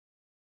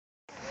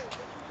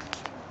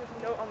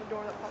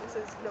door that probably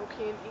says no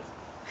candy.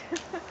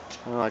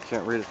 Oh, I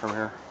can't read it from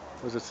here.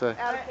 What does it say?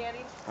 Out of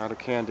candy. Out of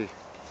candy.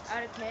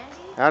 Out of candy?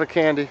 Out of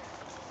candy.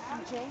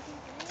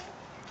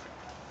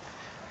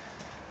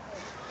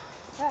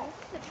 Right.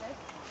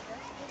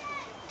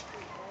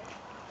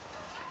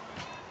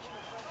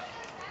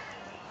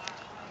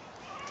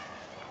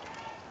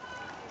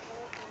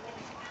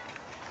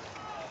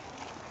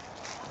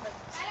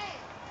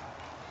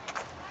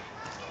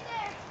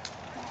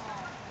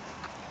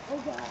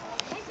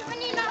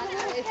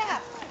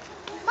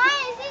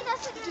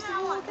 Did you see the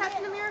little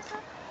Captain America?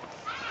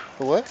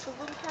 The what? The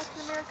little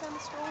Captain America in the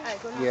stroller?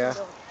 Alright, go knock Yeah. the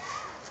door.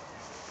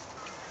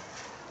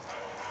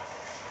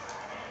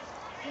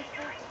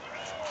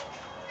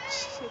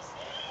 Jeez.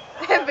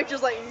 And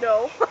Victor's like,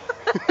 no.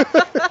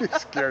 You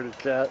scared a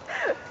cat.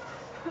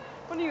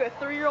 What are you, a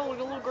 3-year-old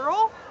little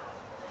girl?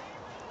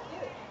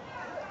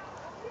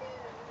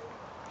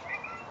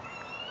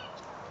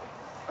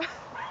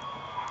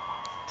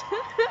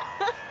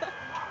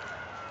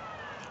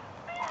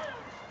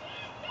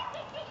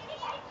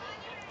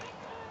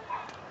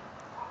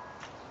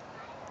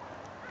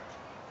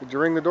 Did you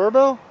ring the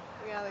doorbell?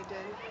 Yeah, they did.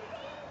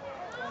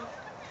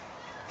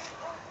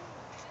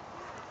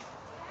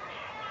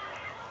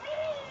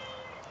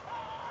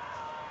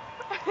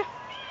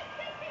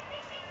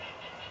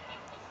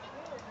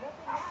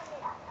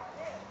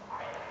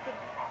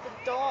 the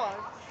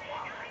dogs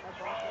are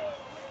barking.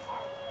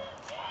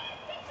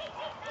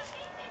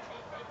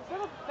 Is that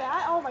a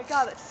bat? Oh my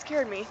god, that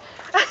scared me.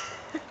 I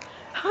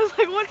was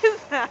like, what is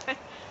that?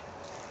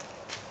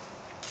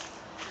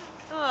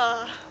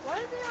 Why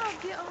did they all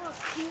get all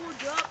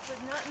cooled up but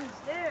nothing's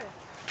there?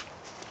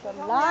 The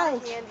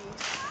lies.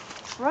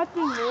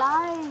 Nothing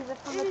lies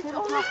from the kid.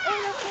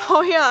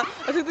 Oh yeah,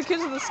 I took the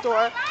kids to the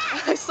store and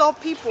I saw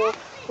people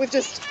with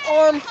just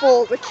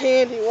armfuls of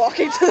candy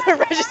walking to the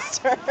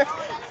register.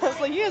 I was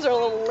like, you guys are a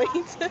little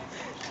late.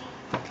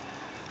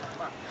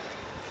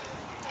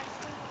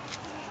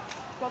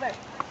 Go there.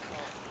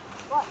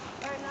 What?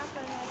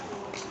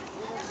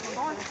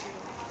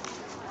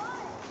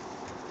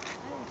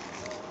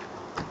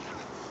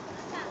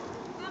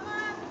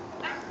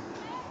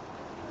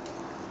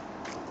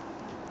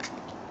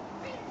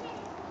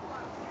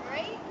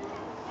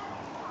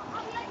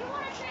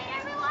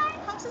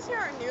 Houses here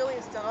aren't nearly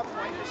as done up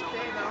like they should be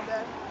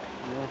nowadays.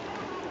 Yeah.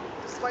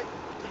 Despite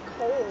the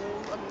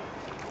cold, I mean.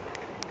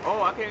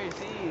 Oh, I can't even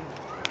see.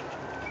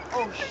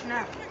 Oh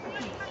snap.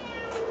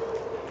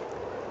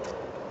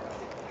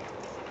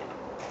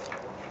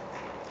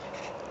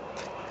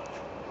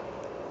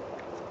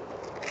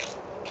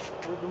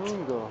 Where'd the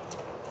moon go?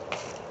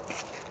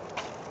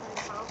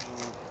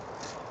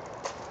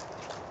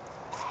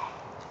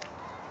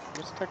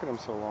 What's taking them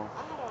so long? I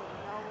don't know.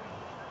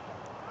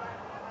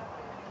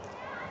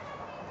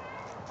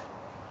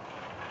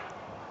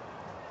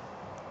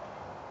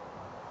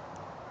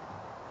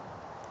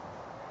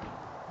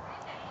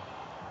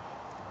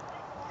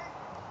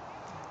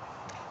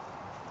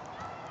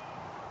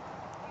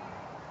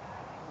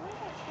 What is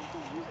that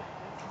something music?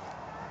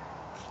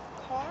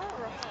 Car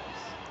or a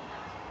house?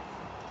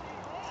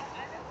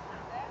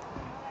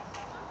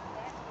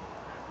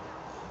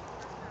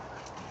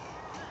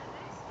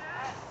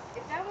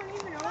 Is that one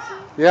even open?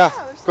 Yeah.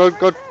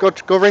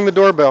 Go ring the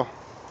doorbell.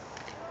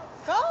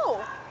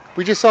 Go!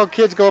 We just saw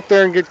kids go up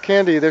there and get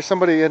candy. There's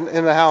somebody in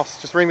the house.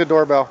 Just ring the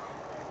doorbell.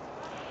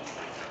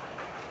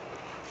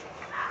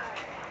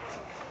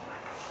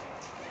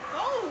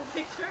 Oh,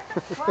 Victor.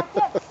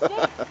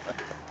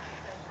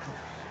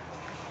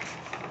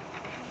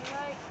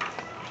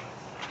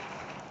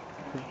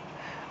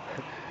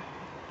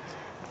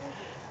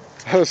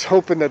 I was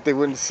hoping that they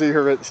wouldn't see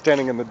her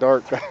standing in the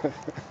dark,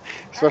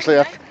 especially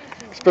after.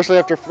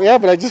 Yeah,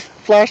 but I just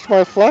flashed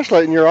my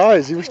flashlight in your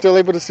eyes. You were still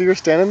able to see her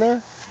standing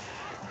there.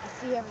 I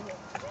see everything.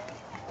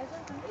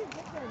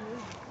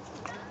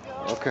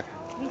 Okay.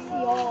 We see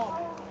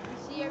all. We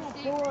see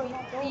everything. We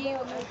feel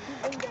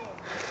everything.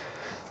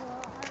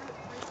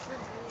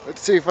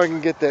 Let's see if I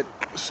can get that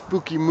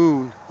spooky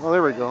moon. Oh,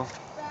 there we go.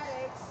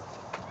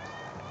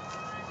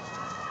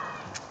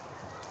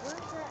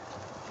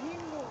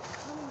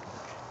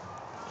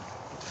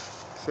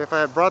 See, if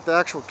I had brought the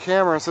actual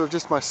camera instead of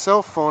just my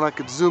cell phone, I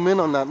could zoom in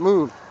on that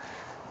moon.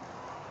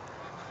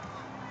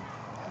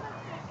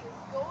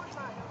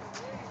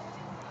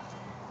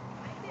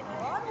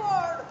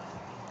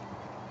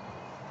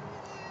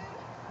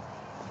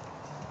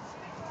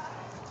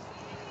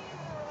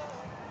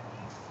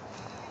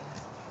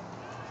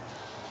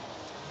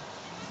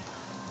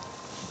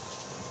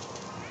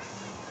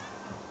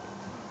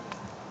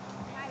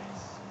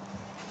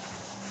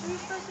 Were you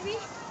supposed to be?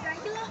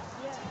 Dracula?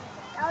 Yeah.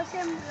 That was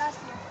him last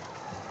year.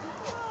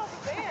 Oh, the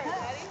bear,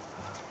 Daddy.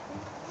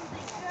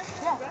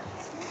 Yeah.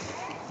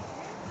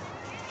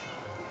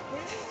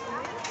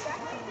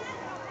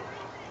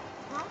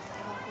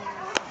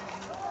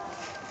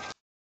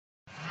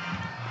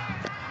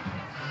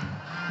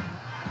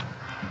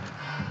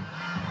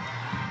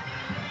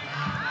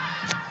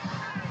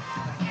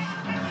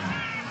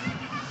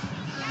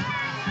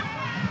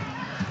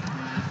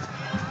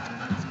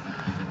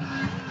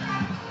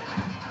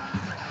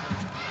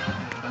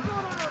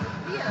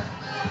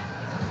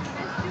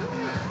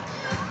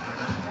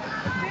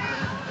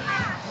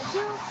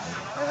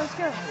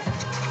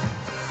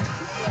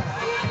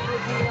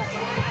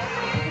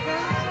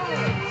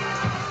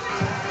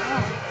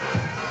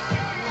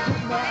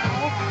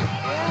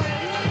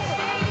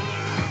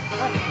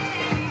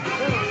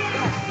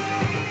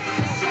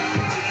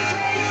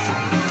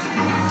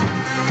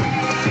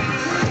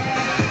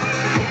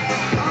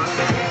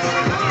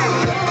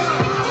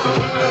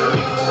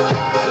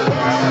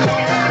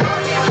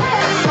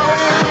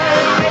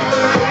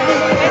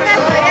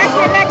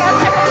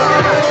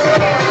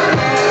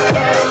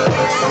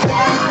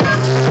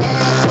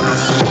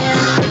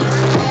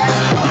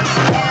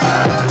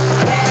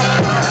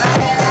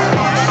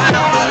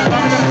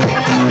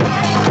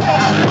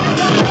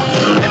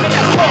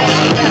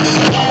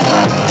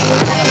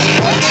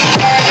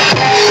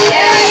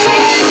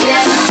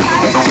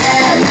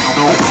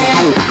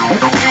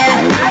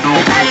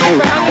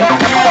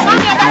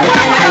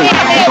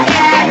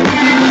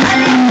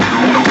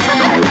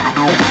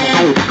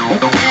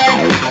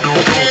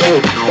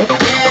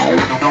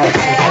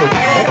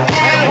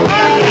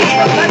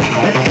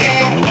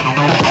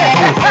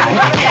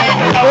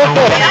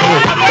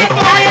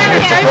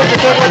 Look,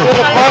 it's over with the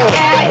other pilot.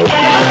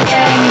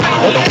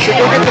 So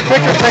go get the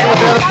picture taken with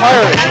the other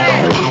pirate.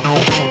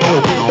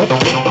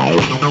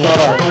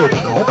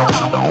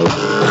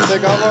 They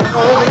got one.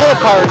 Oh, there's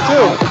another pirate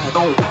too.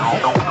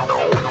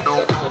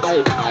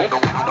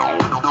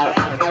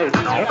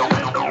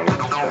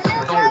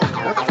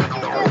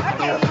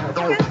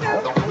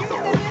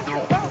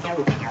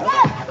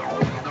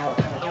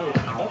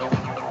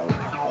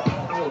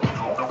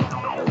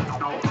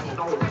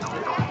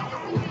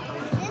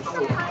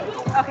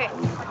 Okay.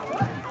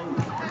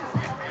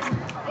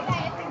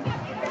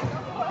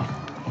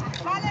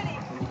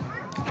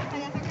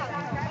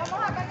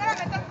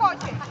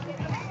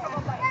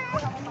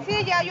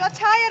 See, yeah, you're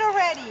tired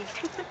already.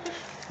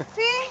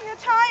 See, you're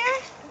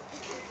tired.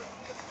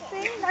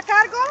 See, ¿la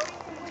cargo?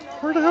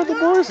 Where the hell did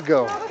the boys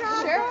go?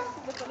 Sure.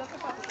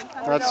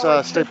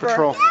 That's State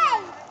Patrol.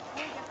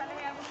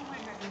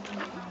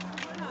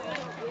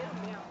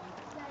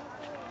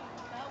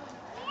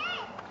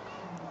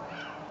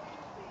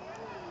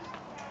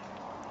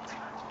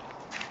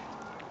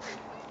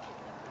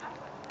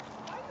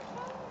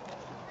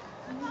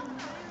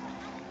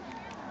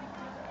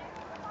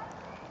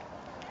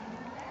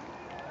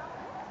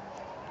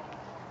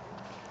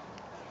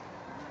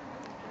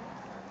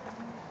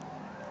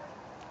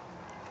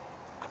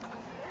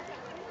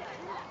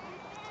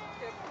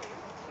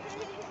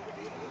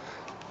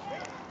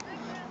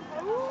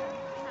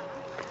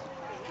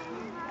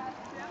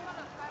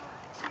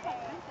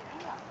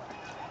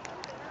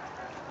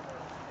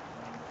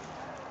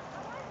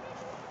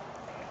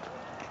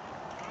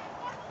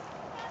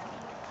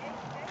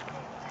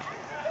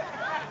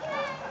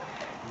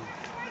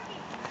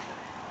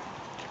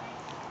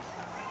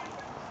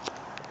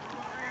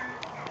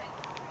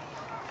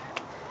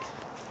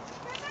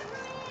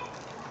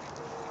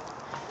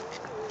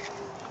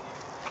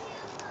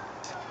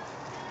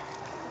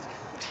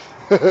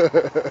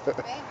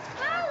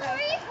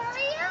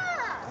 Hurry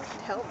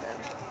up. Tell them.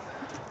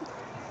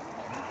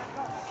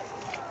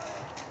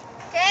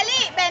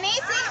 Kelly, vení,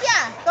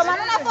 Cintia.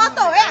 Tomamos una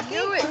foto, ve aquí.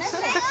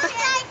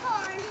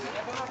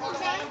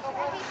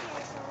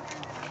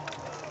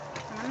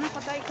 Tomamos una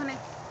foto ahí con él.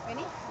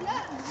 Vení.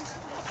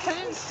 I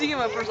didn't see him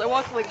at first. I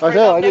walked like I right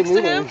know, up I next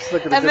didn't to either. him, He's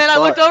looking at a and good then I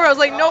looked spot. over. I was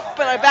like, nope,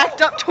 but I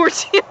backed up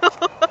towards you.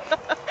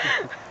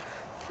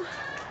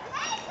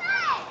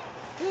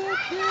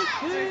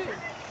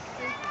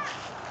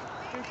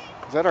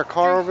 Is that our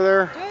car over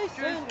there?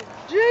 Jason,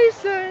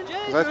 Jason,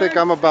 'Cause I think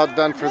I'm about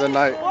done for the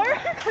night.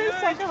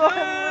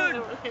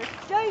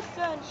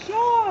 Jason,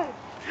 Sean.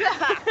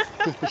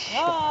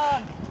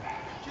 Sean.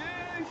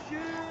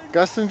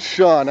 Gus and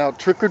Sean out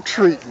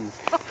trick-or-treating.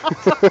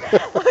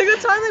 Like the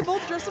time they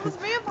both dressed up as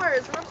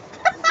vampires.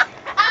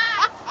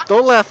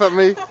 Don't laugh at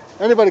me.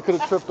 Anybody could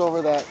have tripped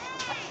over that.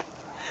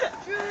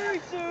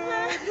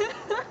 Jason,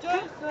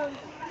 Jason,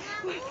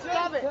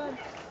 stop it.